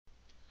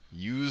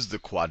use the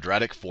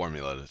quadratic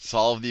formula to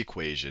solve the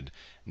equation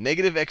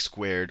negative x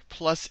squared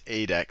plus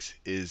 8x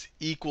is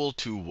equal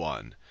to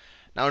 1.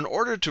 Now, in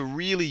order to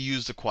really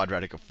use the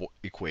quadratic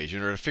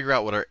equation, or to figure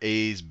out what our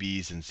a's,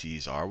 b's, and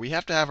c's are, we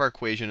have to have our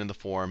equation in the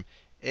form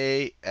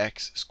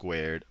ax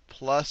squared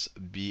plus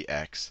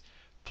bx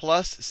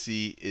plus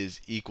c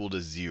is equal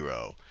to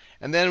 0.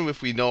 And then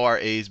if we know our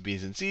a's,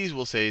 b's, and c's,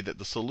 we'll say that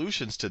the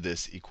solutions to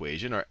this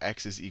equation are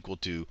x is equal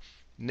to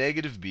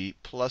negative b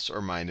plus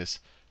or minus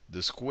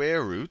the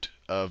square root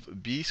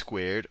of b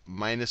squared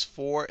minus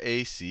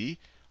 4ac,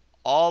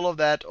 all of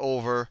that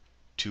over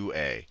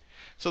 2a.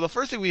 So the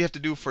first thing we have to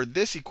do for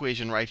this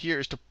equation right here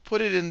is to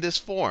put it in this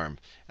form.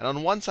 And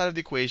on one side of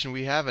the equation,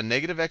 we have a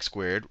negative x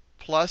squared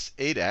plus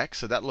 8x.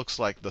 So that looks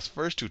like the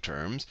first two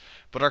terms.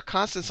 But our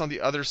constant's on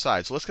the other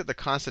side. So let's get the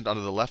constant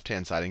onto the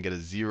left-hand side and get a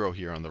 0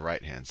 here on the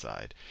right-hand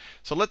side.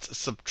 So let's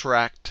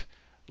subtract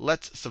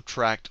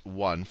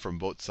 1 from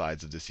both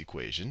sides of this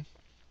equation.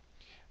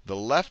 The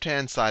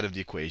left-hand side of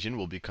the equation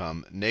will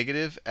become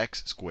negative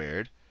x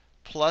squared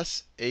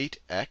plus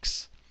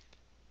 8x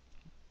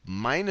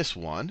minus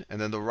 1. And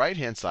then the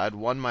right-hand side,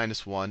 1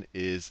 minus 1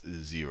 is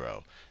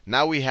 0.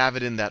 Now we have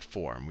it in that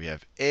form. We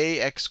have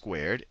ax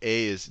squared.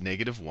 A is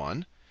negative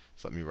 1.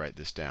 So let me write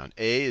this down.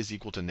 A is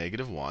equal to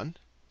negative 1.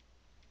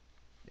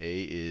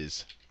 A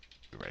is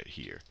right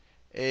here.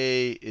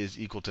 A is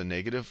equal to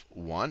negative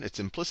 1. It's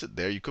implicit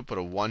there. You could put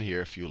a 1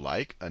 here if you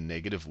like, a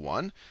negative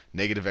 1.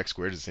 Negative x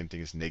squared is the same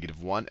thing as negative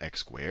 1x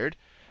squared.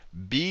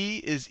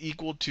 B is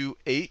equal to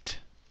 8.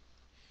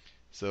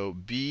 So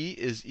b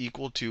is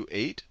equal to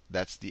 8.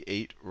 That's the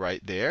 8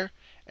 right there.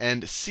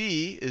 And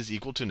c is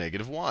equal to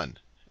negative 1.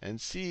 And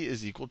c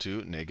is equal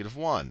to negative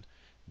 1.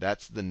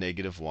 That's the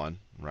negative 1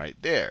 right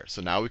there.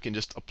 So now we can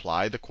just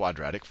apply the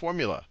quadratic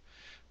formula.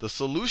 The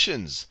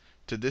solutions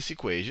to this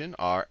equation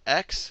are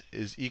x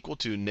is equal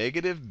to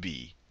negative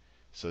b.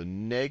 So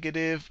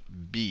negative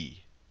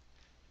b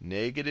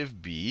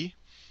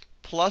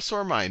plus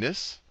or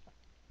minus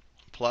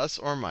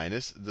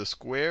the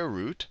square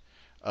root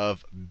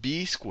of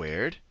b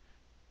squared,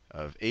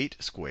 of 8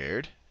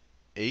 squared,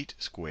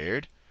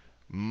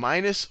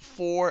 minus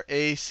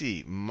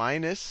 4ac,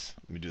 minus,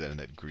 let me do that in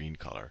that green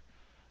color,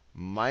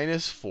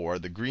 minus 4.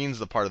 The green's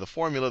the part of the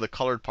formula. The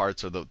colored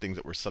parts are the things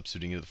that we're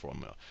substituting into the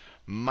formula.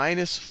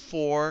 Minus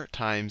 4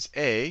 times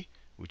a,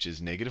 which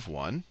is negative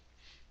 1,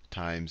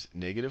 times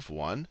negative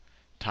 1,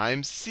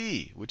 times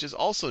c, which is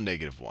also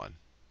negative 1,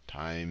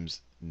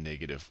 times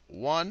negative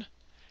 1.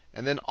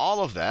 And then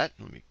all of that,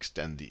 let me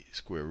extend the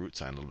square root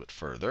sign a little bit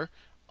further.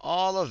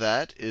 All of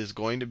that is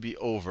going to be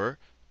over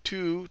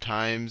 2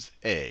 times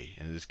a.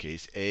 And in this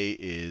case, a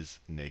is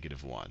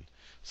negative 1.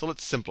 So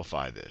let's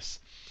simplify this.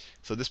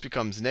 So this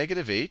becomes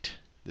negative 8.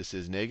 This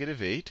is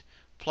negative 8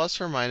 plus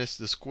or minus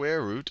the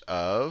square root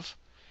of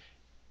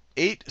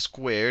 8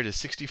 squared is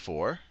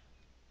 64.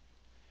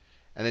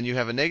 And then you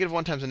have a negative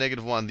 1 times a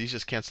negative 1. These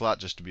just cancel out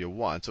just to be a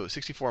 1. So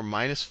 64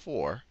 minus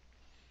 4.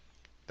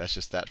 That's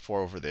just that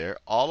 4 over there.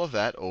 All of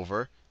that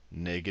over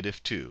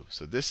negative 2.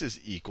 So this is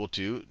equal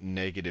to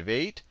negative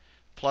 8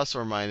 plus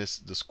or minus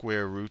the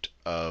square root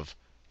of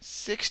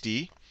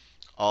 60.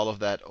 All of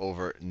that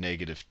over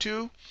negative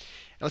 2. And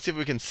let's see if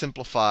we can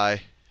simplify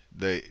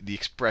the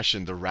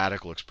expression, the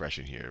radical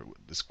expression here,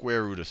 the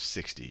square root of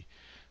 60.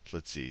 So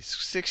let's see.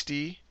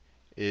 60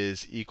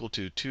 is equal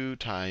to 2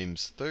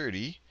 times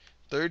 30.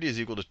 30 is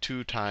equal to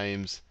 2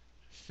 times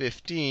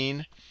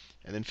 15.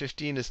 And then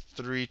 15 is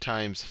 3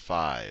 times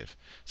 5.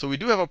 So we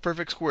do have a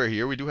perfect square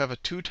here. We do have a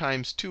 2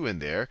 times 2 in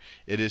there.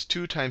 It is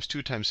 2 times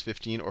 2 times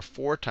 15, or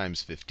 4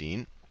 times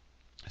 15.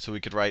 So we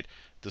could write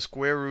the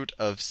square root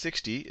of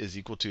 60 is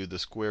equal to the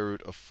square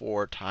root of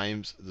 4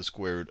 times the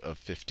square root of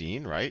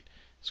 15, right?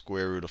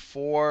 Square root of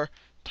 4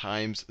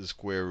 times the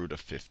square root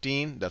of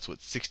 15. That's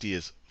what 60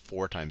 is,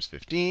 4 times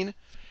 15.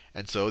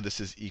 And so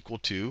this is equal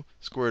to,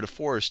 square root of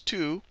 4 is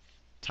 2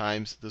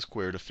 times the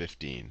square root of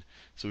 15.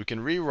 So we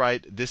can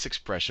rewrite this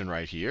expression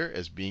right here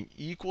as being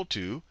equal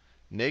to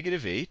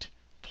negative 8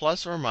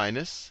 plus or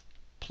minus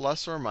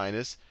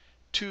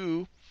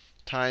 2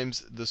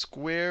 times the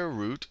square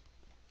root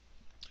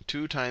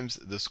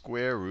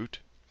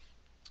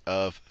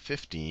of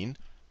 15,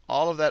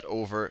 all of that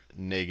over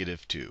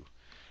negative 2.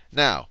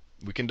 Now,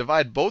 we can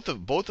divide both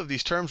of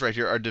these terms right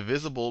here are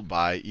divisible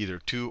by either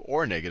 2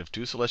 or negative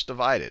 2. So let's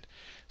divide it.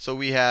 So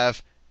we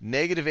have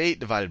negative 8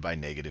 divided by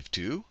negative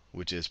 2,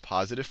 which is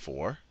positive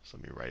 4. So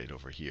let me write it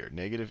over here.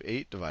 Negative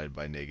 8 divided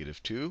by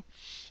negative 2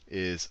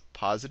 is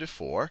positive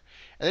 4.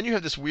 And then you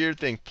have this weird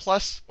thing,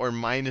 plus or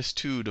minus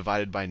 2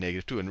 divided by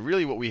negative 2. And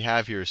really what we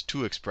have here is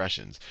two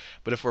expressions.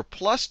 But if we're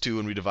plus 2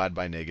 and we divide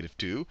by negative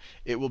 2,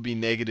 it will be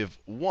negative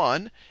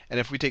 1. And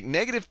if we take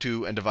negative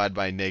 2 and divide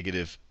by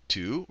negative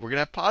 2, we're going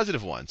to have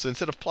positive 1. So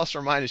instead of plus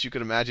or minus, you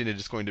could imagine it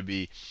is going to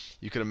be,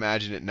 you could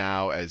imagine it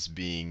now as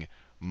being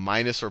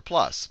minus or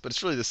plus. But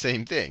it's really the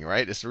same thing,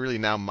 right? It's really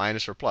now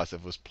minus or plus.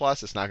 If it was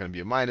plus, it's not going to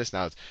be a minus.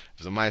 Now if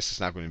it's a minus,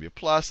 it's not going to be a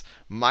plus.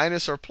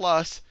 Minus or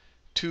plus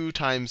 2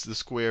 times the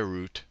square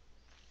root,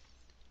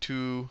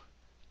 2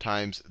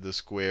 times the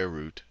square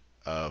root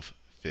of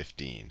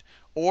 15.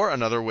 Or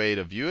another way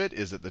to view it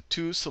is that the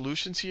two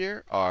solutions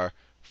here are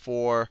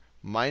 4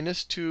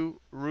 minus 2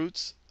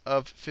 roots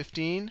of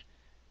 15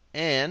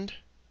 and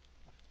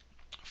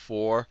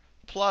 4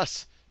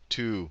 plus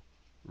 2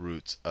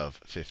 roots of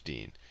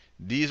 15.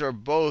 These are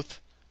both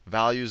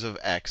values of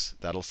x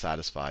that'll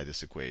satisfy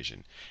this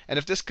equation. And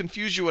if this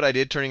confused you what I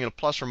did, turning a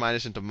plus or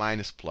minus into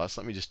minus plus,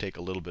 let me just take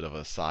a little bit of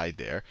a side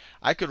there.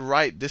 I could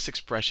write this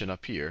expression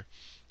up here.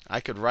 I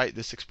could write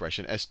this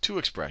expression as two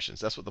expressions.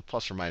 That's what the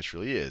plus or minus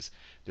really is.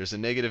 There's a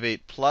negative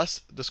 8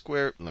 plus the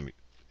square.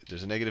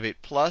 There's a negative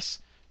 8 plus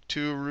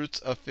 2 roots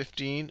of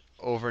 15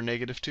 over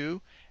negative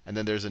 2. And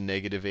then there's a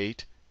negative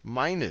 8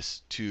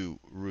 minus 2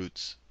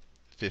 roots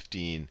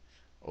 15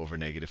 over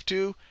negative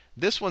 2.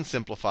 This one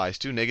simplifies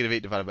to negative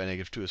 8 divided by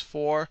negative 2 is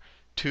 4.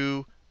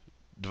 2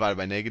 divided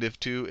by negative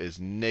 2 is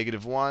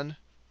negative 1.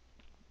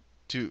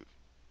 2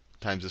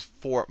 times is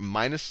 4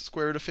 minus the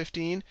square root of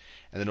 15.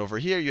 And then over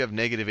here, you have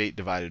negative 8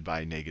 divided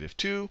by negative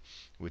 2,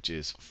 which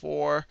is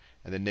 4.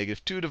 And then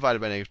negative 2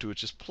 divided by negative 2,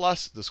 which is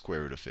plus the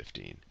square root of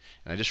 15.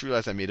 And I just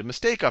realized I made a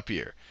mistake up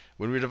here.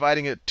 When we're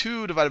dividing it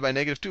 2 divided by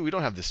negative 2, we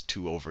don't have this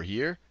 2 over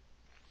here.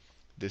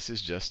 This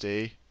is just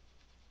a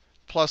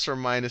plus or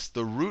minus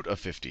the root of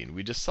 15.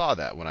 We just saw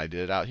that when I did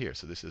it out here.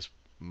 So this is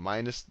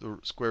minus the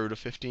square root of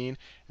 15,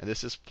 and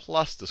this is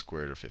plus the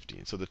square root of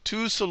 15. So the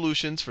two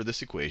solutions for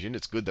this equation,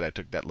 it's good that I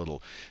took that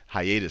little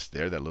hiatus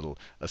there, that little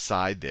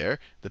aside there.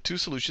 The two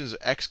solutions,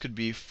 x could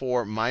be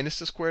 4 minus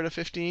the square root of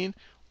 15,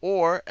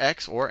 or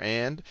x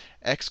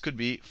could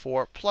be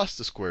 4 plus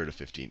the square root of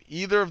 15.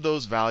 Either of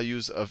those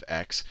values of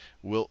x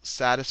will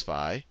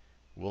satisfy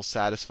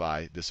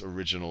this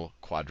original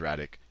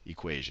quadratic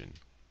equation.